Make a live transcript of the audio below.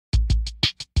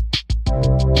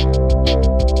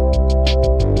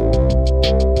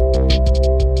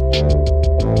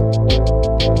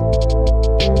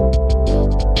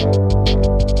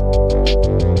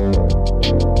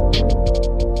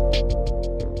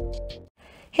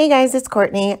Hey guys, it's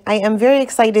Courtney. I am very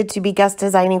excited to be guest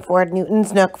designing for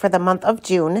Newton's Nook for the month of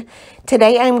June.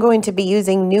 Today I'm going to be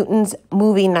using Newton's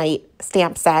Movie Night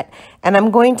stamp set, and I'm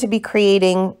going to be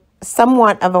creating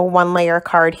somewhat of a one-layer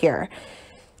card here.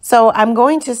 So I'm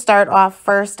going to start off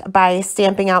first by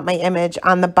stamping out my image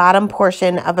on the bottom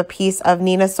portion of a piece of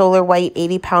Nina Solar White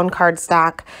 80-pound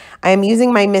cardstock. I am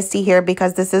using my Misty here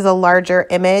because this is a larger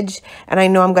image, and I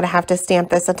know I'm going to have to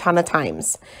stamp this a ton of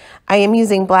times. I am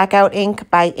using Blackout ink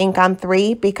by Ink on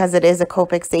 3 because it is a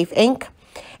Copic safe ink.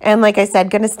 And like I said,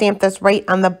 going to stamp this right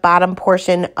on the bottom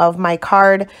portion of my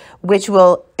card, which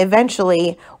will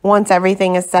eventually, once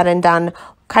everything is said and done,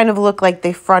 kind of look like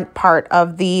the front part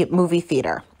of the movie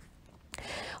theater.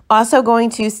 Also going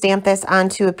to stamp this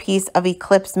onto a piece of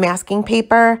Eclipse masking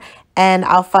paper, and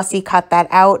I'll fussy cut that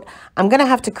out. I'm going to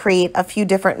have to create a few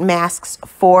different masks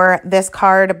for this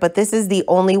card, but this is the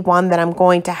only one that I'm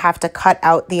going to have to cut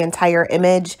out the entire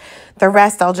image. The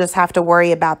rest I'll just have to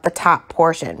worry about the top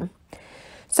portion.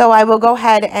 So I will go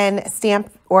ahead and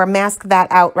stamp or mask that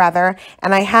out rather,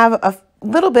 and I have a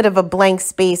little bit of a blank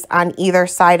space on either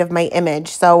side of my image.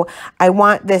 So I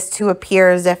want this to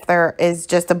appear as if there is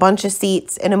just a bunch of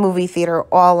seats in a movie theater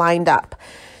all lined up.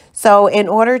 So in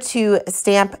order to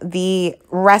stamp the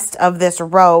rest of this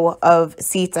row of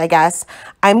seats, I guess,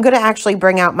 I'm going to actually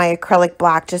bring out my acrylic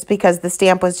block just because the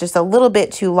stamp was just a little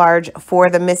bit too large for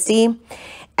the Misty.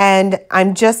 And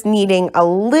I'm just needing a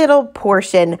little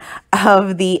portion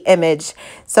of the image.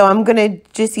 So I'm going to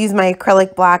just use my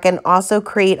acrylic block and also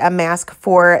create a mask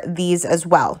for these as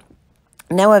well.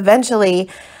 Now, eventually,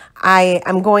 I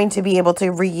am going to be able to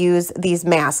reuse these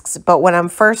masks, but when I'm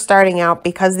first starting out,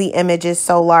 because the image is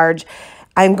so large,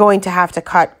 I'm going to have to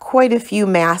cut quite a few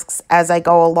masks as I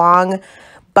go along.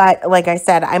 But like I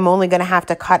said, I'm only going to have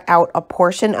to cut out a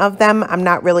portion of them. I'm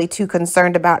not really too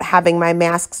concerned about having my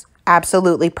masks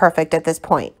absolutely perfect at this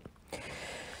point.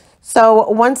 So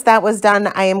once that was done,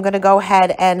 I am going to go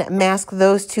ahead and mask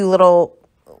those two little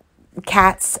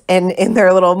cats in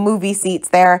their little movie seats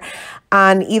there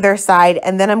on either side,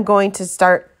 and then I'm going to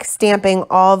start stamping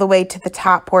all the way to the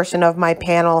top portion of my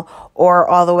panel, or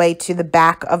all the way to the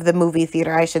back of the movie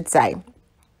theater, I should say.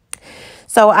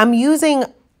 So I'm using,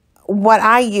 what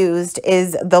I used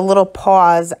is the little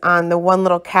paws on the one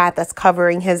little cat that's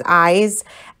covering his eyes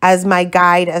as my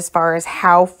guide as far as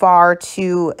how far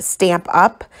to stamp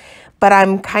up. But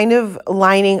I'm kind of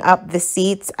lining up the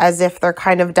seats as if they're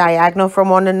kind of diagonal from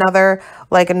one another,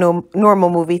 like a normal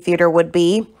movie theater would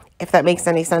be, if that makes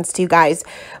any sense to you guys.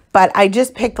 But I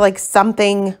just picked like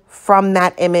something from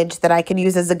that image that I could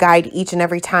use as a guide each and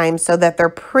every time so that they're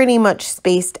pretty much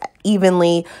spaced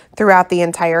evenly throughout the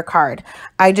entire card.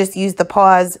 I just used the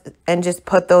paws and just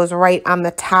put those right on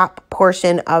the top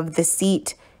portion of the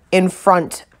seat in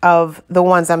front of the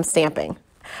ones I'm stamping.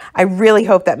 I really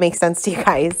hope that makes sense to you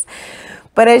guys.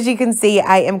 But as you can see,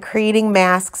 I am creating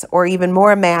masks or even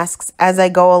more masks as I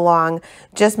go along,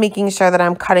 just making sure that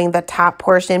I'm cutting the top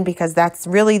portion because that's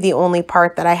really the only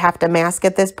part that I have to mask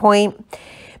at this point.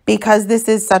 Because this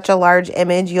is such a large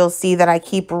image, you'll see that I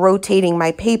keep rotating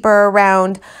my paper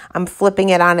around. I'm flipping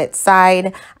it on its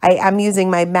side. I'm using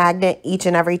my magnet each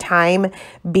and every time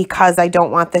because I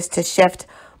don't want this to shift.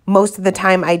 Most of the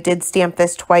time I did stamp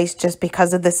this twice just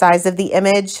because of the size of the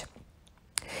image.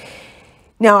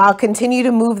 Now I'll continue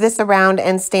to move this around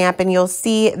and stamp, and you'll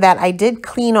see that I did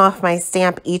clean off my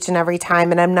stamp each and every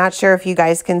time, and I'm not sure if you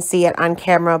guys can see it on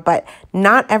camera, but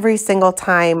not every single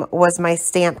time was my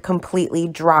stamp completely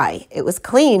dry. It was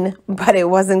clean, but it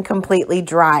wasn't completely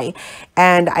dry,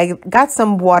 and I got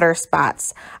some water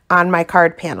spots on my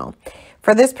card panel.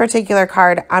 For this particular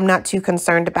card, I'm not too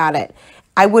concerned about it.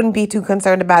 I wouldn't be too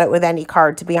concerned about it with any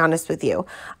card, to be honest with you.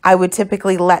 I would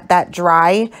typically let that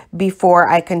dry before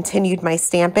I continued my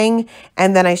stamping,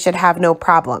 and then I should have no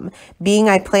problem. Being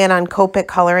I plan on Copic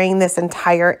coloring this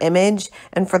entire image,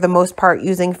 and for the most part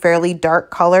using fairly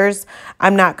dark colors,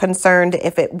 I'm not concerned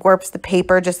if it warps the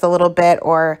paper just a little bit,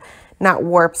 or not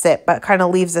warps it, but kind of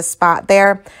leaves a spot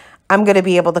there. I'm going to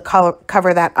be able to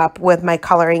cover that up with my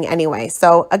coloring anyway.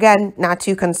 So again, not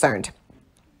too concerned.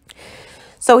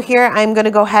 So here I'm going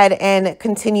to go ahead and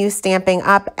continue stamping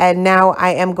up, and now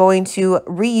I am going to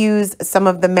reuse some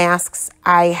of the masks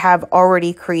I have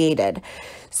already created.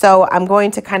 So I'm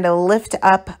going to kind of lift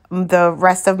up the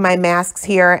rest of my masks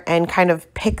here and kind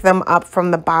of pick them up from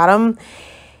the bottom.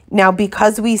 Now,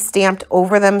 because we stamped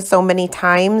over them so many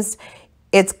times,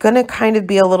 it's going to kind of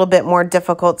be a little bit more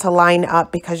difficult to line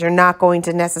up because you're not going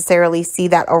to necessarily see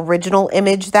that original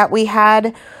image that we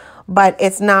had, but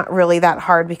it's not really that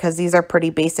hard because these are pretty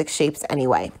basic shapes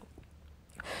anyway.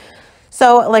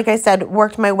 So like I said,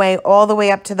 worked my way all the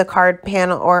way up to the card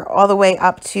panel, or all the way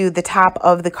up to the top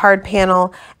of the card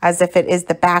panel as if it is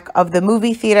the back of the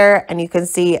movie theater. And you can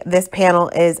see this panel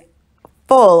is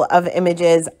full of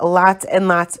images, lots and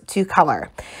lots to color.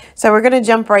 So we're going to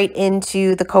jump right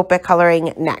into the Copic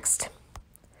coloring next.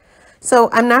 So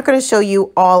I'm not going to show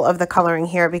you all of the coloring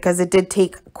here because it did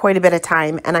take quite a bit of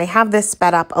time, and I have this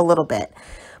sped up a little bit.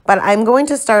 But I'm going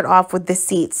to start off with the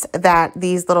seats that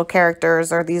these little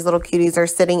characters or these little cuties are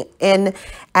sitting in.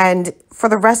 And for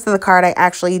the rest of the card, I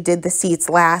actually did the seats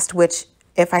last, which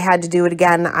if I had to do it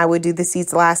again, I would do the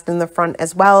seats last in the front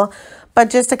as well. But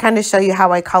just to kind of show you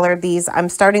how I colored these, I'm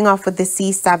starting off with the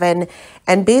C7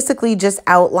 and basically just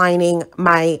outlining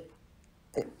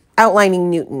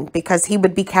Newton because he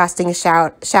would be casting a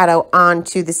shadow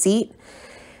onto the seat.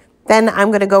 Then I'm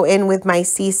going to go in with my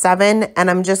C7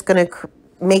 and I'm just going to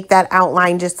make that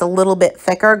outline just a little bit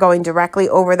thicker, going directly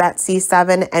over that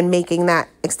C7 and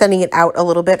extending it out a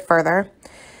little bit further.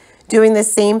 Doing the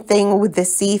same thing with the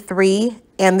C3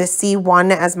 and the C1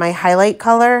 as my highlight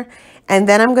color. And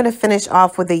then I'm going to finish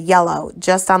off with a yellow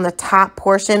just on the top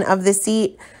portion of the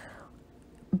seat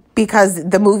because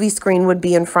the movie screen would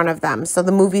be in front of them. So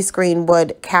the movie screen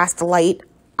would cast light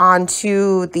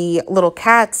onto the little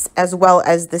cats as well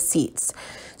as the seats.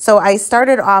 So I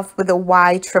started off with a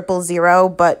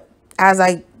Y000, but as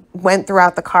I went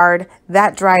throughout the card,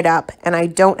 that dried up and I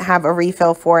don't have a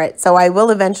refill for it. So I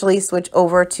will eventually switch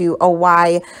over to a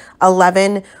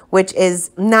Y11, which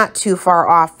is not too far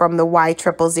off from the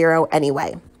Y000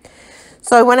 anyway.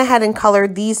 So I went ahead and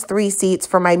colored these 3 seats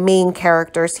for my main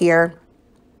characters here.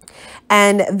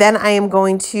 And then I am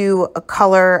going to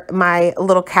color my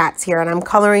little cats here. And I'm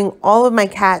coloring all of my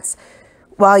cats.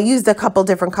 Well, I used a couple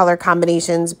different color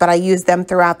combinations, but I used them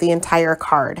throughout the entire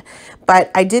card. But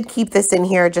I did keep this in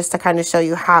here just to kind of show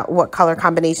you what color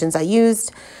combinations I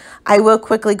used. I will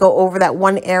quickly go over that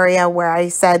one area where I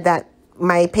said that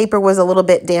my paper was a little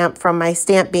bit damp from my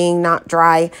stamp being not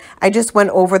dry. I just went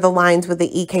over the lines with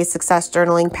the EK Success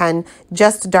journaling pen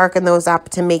just to darken those up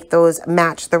to make those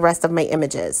match the rest of my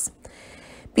images.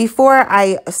 Before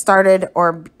I started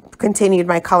or continued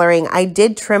my coloring, I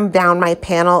did trim down my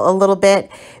panel a little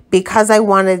bit because I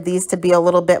wanted these to be a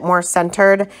little bit more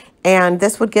centered, and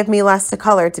this would give me less to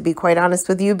color, to be quite honest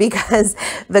with you, because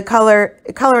the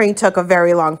coloring took a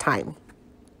very long time.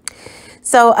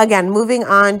 So again, moving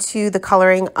on to the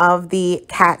coloring of the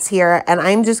cats here, and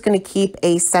I'm just going to keep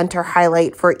a center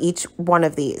highlight for each one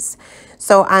of these.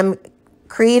 So I'm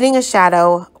creating a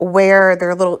shadow where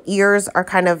their little ears are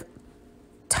kind of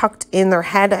tucked in their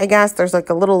head, I guess. There's like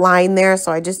a little line there,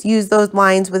 so I just use those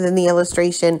lines within the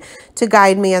illustration to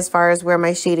guide me as far as where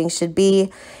my shading should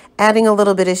be. Adding a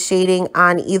little bit of shading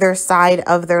on either side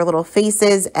of their little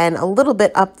faces and a little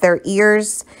bit up their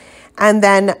ears, and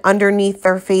then underneath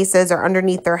their faces or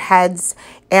underneath their heads,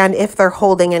 and if they're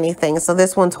holding anything. So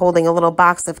this one's holding a little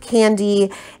box of candy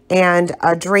and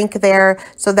a drink there,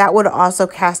 so that would also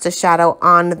cast a shadow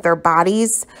on their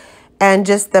bodies and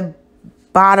just the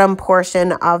bottom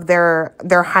portion of their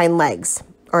hind legs,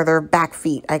 or their back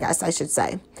feet, I guess I should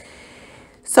say.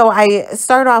 So I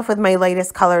start off with my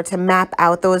lightest color to map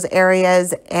out those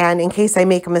areas, and in case I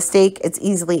make a mistake, it's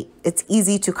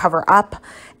easy to cover up,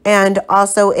 and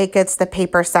also it gets the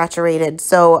paper saturated,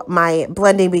 so my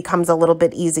blending becomes a little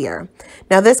bit easier.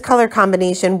 Now this color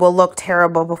combination will look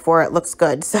terrible before it looks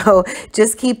good, so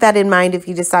just keep that in mind if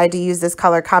you decide to use this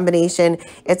color combination.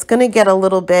 It's going to get a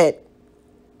little bit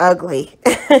ugly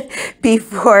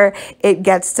before it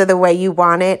gets to the way you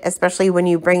want it, especially when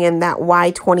you bring in that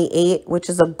Y28, which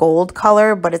is a gold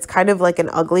color, but it's kind of like an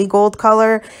ugly gold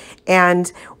color.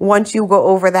 And once you go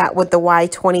over that with the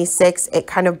Y26, it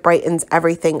kind of brightens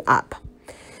everything up.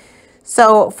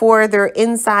 So for their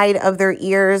inside of their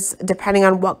ears, depending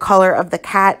on what color of the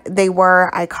cat they were,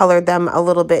 I colored them a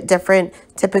little bit different.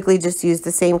 Typically just use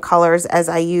the same colors as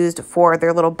I used for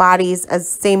their little bodies,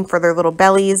 same for their little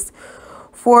bellies.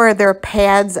 For their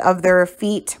pads of their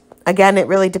feet, again, it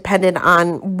really depended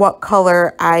on what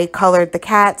color I colored the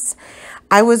cats.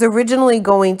 I was originally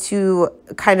going to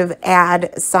kind of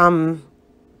add some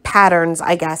patterns,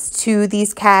 I guess, to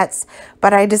these cats,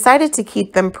 but I decided to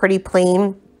keep them pretty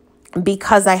plain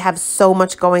because I have so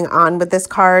much going on with this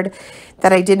card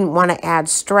that I didn't want to add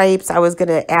stripes. I was going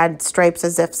to add stripes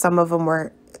as if some of them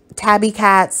were tabby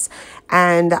cats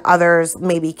and others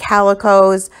maybe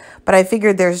calicos, but I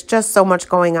figured there's just so much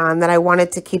going on that I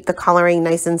wanted to keep the coloring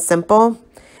nice and simple.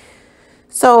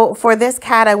 So for this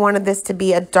cat, I wanted this to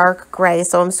be a dark gray.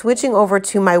 So I'm switching over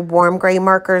to my warm gray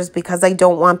markers because I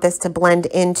don't want this to blend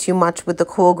in too much with the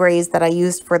cool grays that I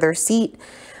used for their seat.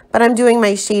 But I'm doing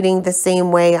my shading the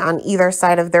same way on either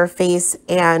side of their face.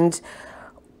 And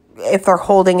if they're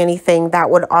holding anything, that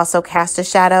would also cast a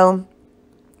shadow.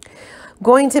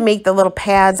 Going to make the little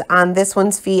pads on this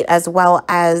one's feet as well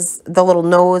as the little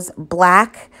nose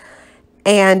black.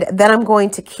 And then I'm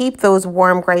going to keep those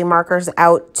warm gray markers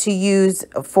out to use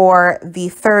for the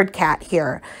third cat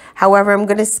here. However, I'm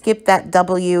going to skip that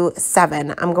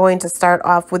W7. I'm going to start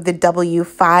off with the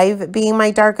W5 being my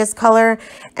darkest color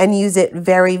and use it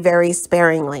very, very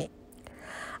sparingly.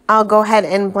 I'll go ahead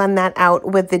and blend that out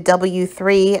with the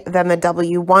W3, then the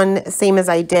W1, same as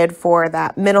I did for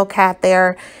that middle cat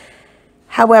there.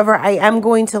 However, I am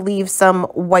going to leave some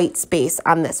white space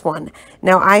on this one.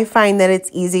 Now, I find that it's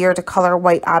easier to color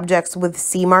white objects with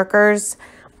C markers,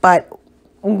 but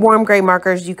warm gray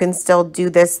markers, you can still do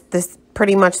this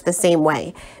pretty much the same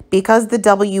way. Because the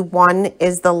W1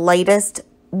 is the lightest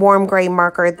warm gray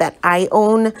marker that I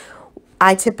own,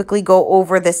 I typically go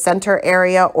over the center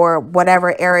area or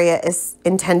whatever area is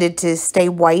intended to stay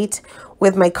white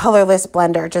with my colorless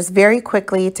blender, just very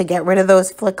quickly to get rid of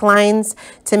those flick lines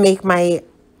to make my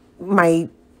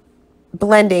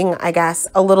blending, I guess,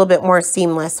 a little bit more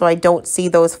seamless so I don't see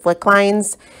those flick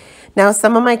lines. Now,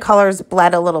 some of my colors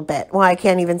bled a little bit. Well, I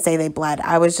can't even say they bled.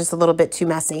 I was just a little bit too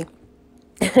messy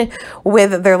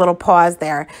with their little paws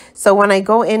there. So when I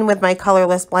go in with my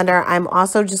colorless blender, I'm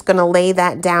also just going to lay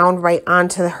that down right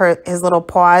onto his little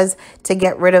paws to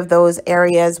get rid of those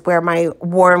areas where my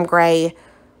warm gray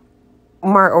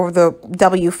or the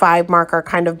W5 marker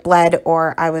kind of bled,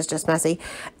 or I was just messy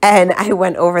and I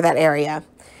went over that area.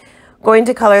 Going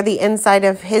to color the inside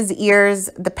of his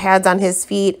ears, the pads on his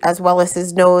feet, as well as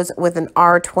his nose with an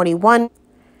R21.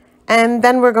 And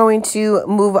then we're going to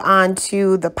move on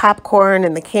to the popcorn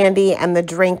and the candy and the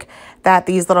drink that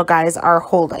these little guys are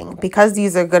holding. Because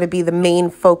these are going to be the main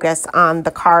focus on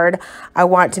the card, I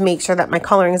want to make sure that my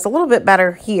coloring is a little bit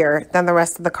better here than the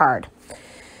rest of the card.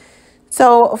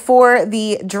 So for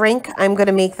the drink, I'm going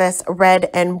to make this red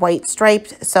and white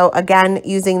striped. So again,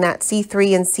 using that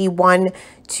C3 and C1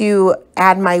 to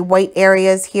add my white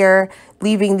areas here,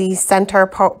 leaving the center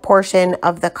portion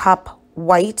of the cup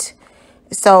white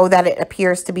so that it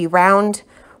appears to be round.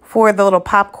 For the little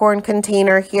popcorn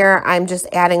container here, I'm just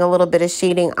adding a little bit of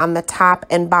shading on the top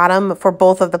and bottom for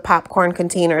both of the popcorn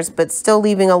containers, but still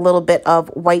leaving a little bit of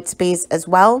white space as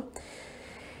well.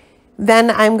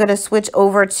 Then I'm going to switch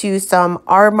over to some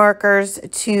R markers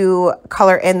to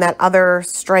color in that other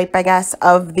stripe, I guess,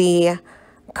 of the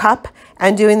cup,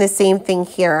 and doing the same thing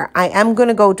here. I am going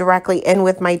to go directly in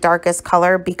with my darkest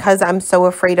color because I'm so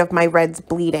afraid of my reds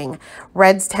bleeding.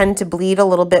 Reds tend to bleed a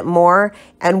little bit more,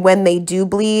 and when they do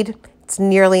bleed, it's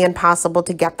nearly impossible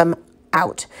to get them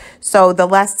out. So the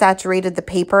less saturated the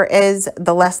paper is,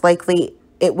 the less likely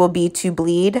it will be to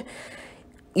bleed.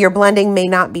 Your blending may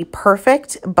not be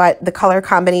perfect, but the color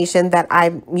combination that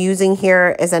I'm using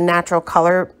here is a natural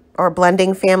color or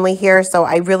blending family here, so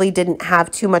I really didn't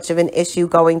have too much of an issue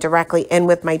going directly in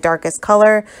with my darkest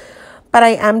color. But I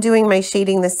am doing my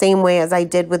shading the same way as I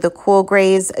did with the cool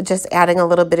grays, just adding a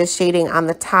little bit of shading on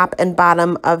the top and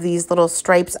bottom of these little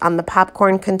stripes on the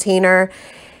popcorn container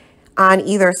on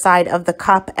either side of the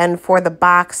cup. And for the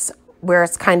box where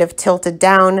it's kind of tilted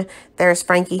down, there's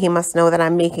Frankie. He must know that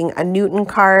I'm making a Newton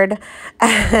card.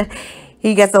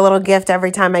 He gets a little gift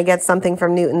every time I get something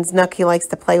from Newton's Nook. He likes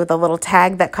to play with a little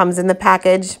tag that comes in the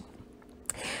package.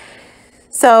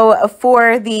 So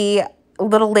for the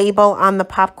little label on the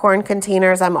popcorn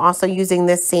containers, I'm also using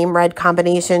this same red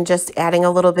combination, just adding a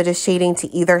little bit of shading to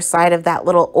either side of that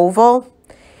little oval.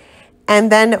 And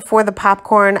then for the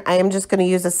popcorn, I am just going to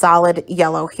use a solid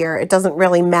yellow here. It doesn't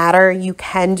really matter. You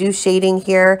can do shading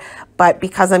here, but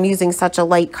because I'm using such a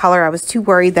light color, I was too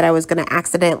worried that I was going to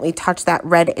accidentally touch that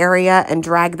red area and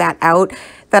drag that out,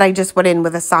 that I just went in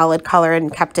with a solid color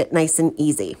and kept it nice and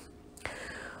easy.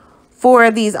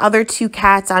 For these other two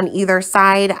cats on either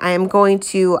side, I am going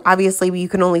to, obviously you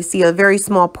can only see a very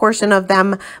small portion of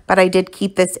them, but I did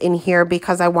keep this in here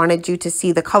because I wanted you to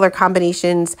see the color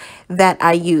combinations that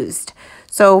I used.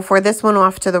 So for this one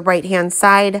off to the right-hand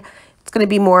side, it's going to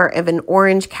be more of an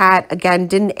orange cat. Again,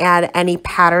 didn't add any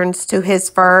patterns to his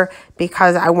fur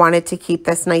because I wanted to keep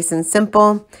this nice and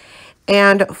simple.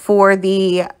 And for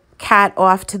the cat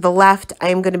off to the left,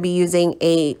 I'm going to be using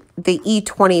the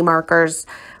E20 markers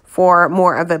for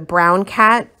more of a brown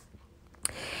cat.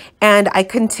 And I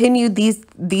continued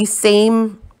these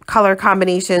same color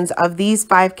combinations of these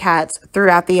 5 cats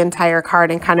throughout the entire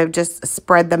card and kind of just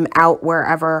spread them out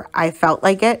wherever I felt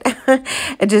like it.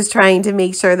 And just trying to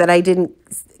make sure that I didn't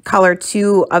color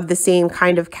 2 of the same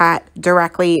kind of cat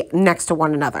directly next to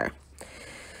one another.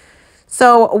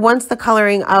 So once the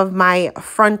coloring of my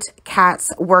front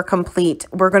cats were complete,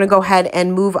 we're going to go ahead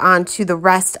and move on to the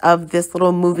rest of this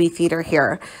little movie theater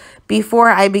here. Before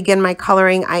I begin my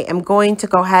coloring, I am going to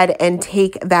go ahead and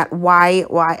take that Y.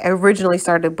 I originally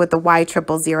started with the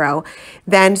Y000,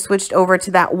 then switched over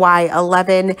to that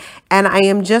Y11, and I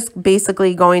am just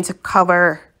basically going to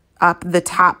cover up the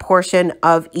top portion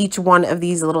of each one of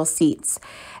these little seats.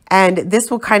 And this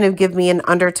will kind of give me an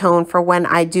undertone for when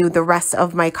I do the rest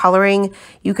of my coloring.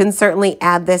 You can certainly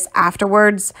add this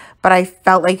afterwards, but I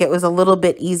felt like it was a little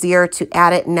bit easier to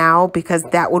add it now because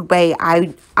that would way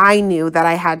I knew that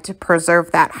I had to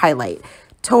preserve that highlight.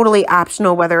 Totally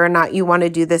optional whether or not you want to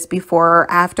do this before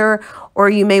or after, or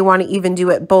you may want to even do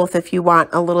it both if you want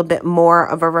a little bit more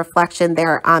of a reflection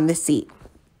there on the seat.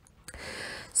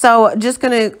 So just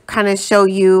going to kind of show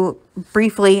you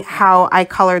briefly how I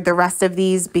colored the rest of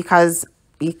these because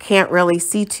you can't really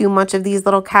see too much of these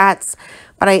little cats.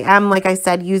 But I am, like I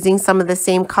said, using some of the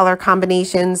same color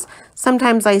combinations.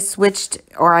 Sometimes I switched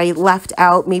or I left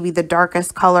out maybe the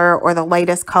darkest color or the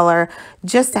lightest color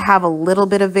just to have a little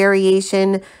bit of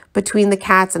variation between the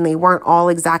cats and they weren't all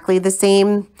exactly the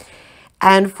same.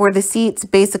 And for the seats,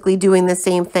 basically doing the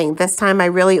same thing. This time I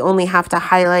really only have to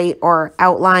highlight or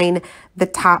outline the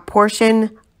top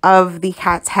portion of the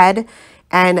cat's head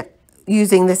and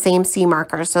using the same C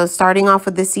marker. So starting off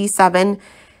with the C7,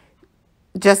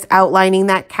 just outlining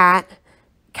that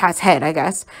cat's head, I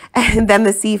guess. And then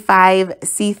the C5,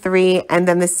 C3, and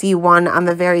then the C1 on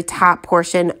the very top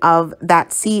portion of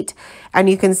that seat. And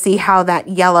you can see how that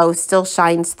yellow still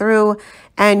shines through,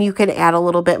 and you can add a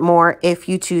little bit more if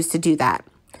you choose to do that.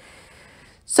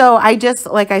 So I just,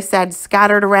 like I said,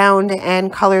 scattered around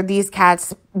and colored these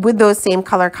cats with those same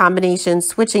color combinations,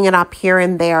 switching it up here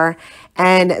and there.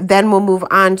 And then we'll move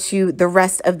on to the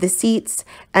rest of the seats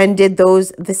and did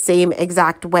those the same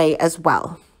exact way as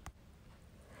well.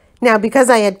 Now, because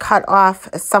I had cut off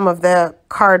some of the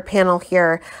card panel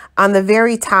here, on the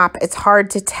very top, it's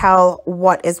hard to tell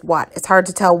what is what. It's hard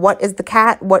to tell what is the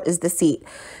cat, what is the seat.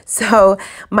 So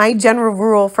my general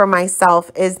rule for myself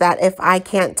is that if I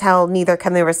can't tell, neither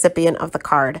can the recipient of the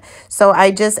card. So I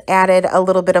just added a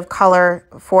little bit of color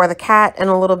for the cat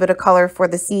and a little bit of color for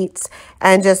the seats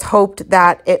and just hoped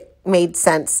that it made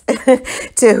sense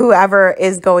to whoever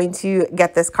is going to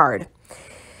get this card.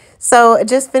 So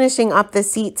just finishing up the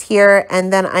seats here,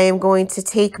 and then I am going to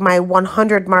take my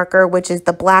 100 marker, which is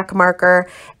the black marker,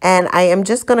 and I am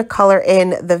just going to color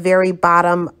in the very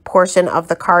bottom portion of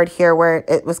the card here where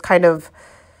it was kind of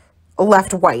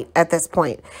left white at this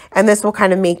point. And this will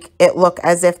kind of make it look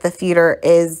as if the theater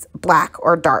is black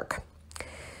or dark.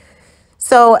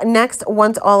 So next,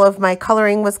 once all of my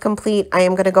coloring was complete, I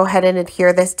am going to go ahead and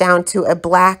adhere this down to a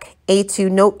black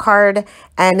A2 note card,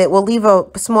 and it will leave a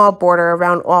small border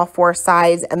around all 4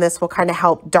 sides, and this will kind of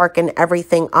help darken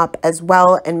everything up as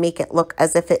well and make it look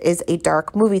as if it is a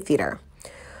dark movie theater.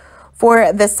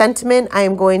 For the sentiment, I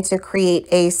am going to create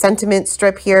a sentiment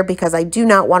strip here because I do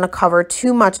not want to cover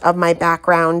too much of my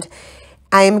background.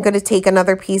 I am going to take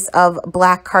another piece of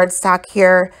black cardstock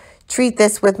here, treat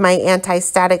this with my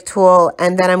anti-static tool,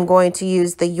 and then I'm going to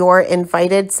use the You're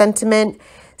Invited sentiment,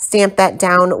 stamp that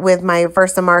down with my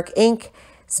Versamark ink,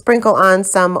 sprinkle on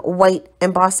some white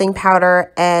embossing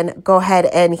powder, and go ahead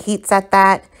and heat set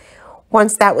that.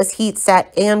 Once that was heat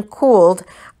set and cooled,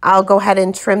 I'll go ahead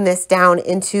and trim this down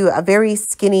into a very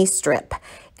skinny strip.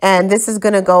 And this is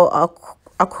going to go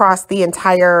across the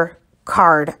entire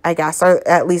card, I guess, or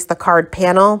at least the card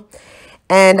panel.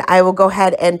 And I will go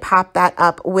ahead and pop that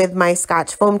up with my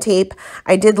Scotch foam tape.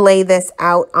 I did lay this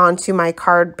out onto my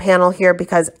card panel here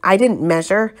because I didn't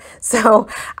measure. So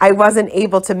I wasn't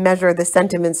able to measure the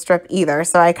sentiment strip either.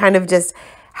 So I kind of just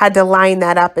had to line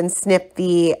that up and snip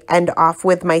the end off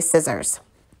with my scissors.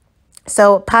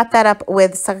 So pop that up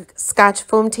with Scotch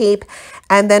foam tape.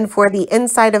 And then for the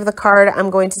inside of the card, I'm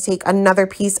going to take another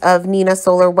piece of Nina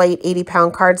Solar White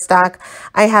 80-pound cardstock.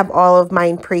 I have all of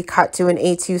mine pre-cut to an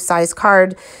A2 size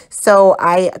card. So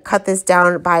I cut this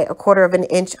down by 1/4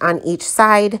 inch on each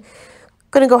side. I'm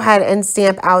going to go ahead and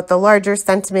stamp out the larger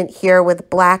sentiment here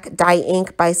with black dye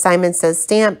ink by Simon Says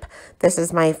Stamp. This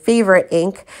is my favorite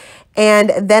ink.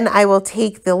 And then I will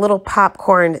take the little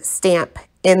popcorn stamp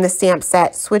in the stamp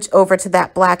set, switch over to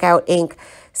that blackout ink,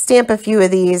 stamp a few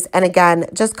of these, and again,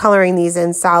 just coloring these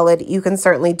in solid. You can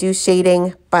certainly do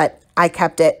shading, but I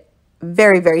kept it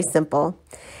very, very simple.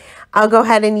 I'll go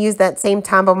ahead and use that same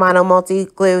Tombow Mono multi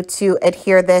glue to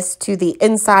adhere this to the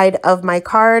inside of my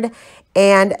card.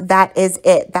 And that is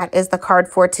it. That is the card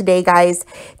for today, guys.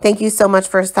 Thank you so much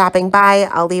for stopping by.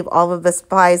 I'll leave all of the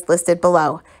supplies listed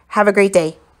below. Have a great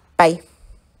day. Bye.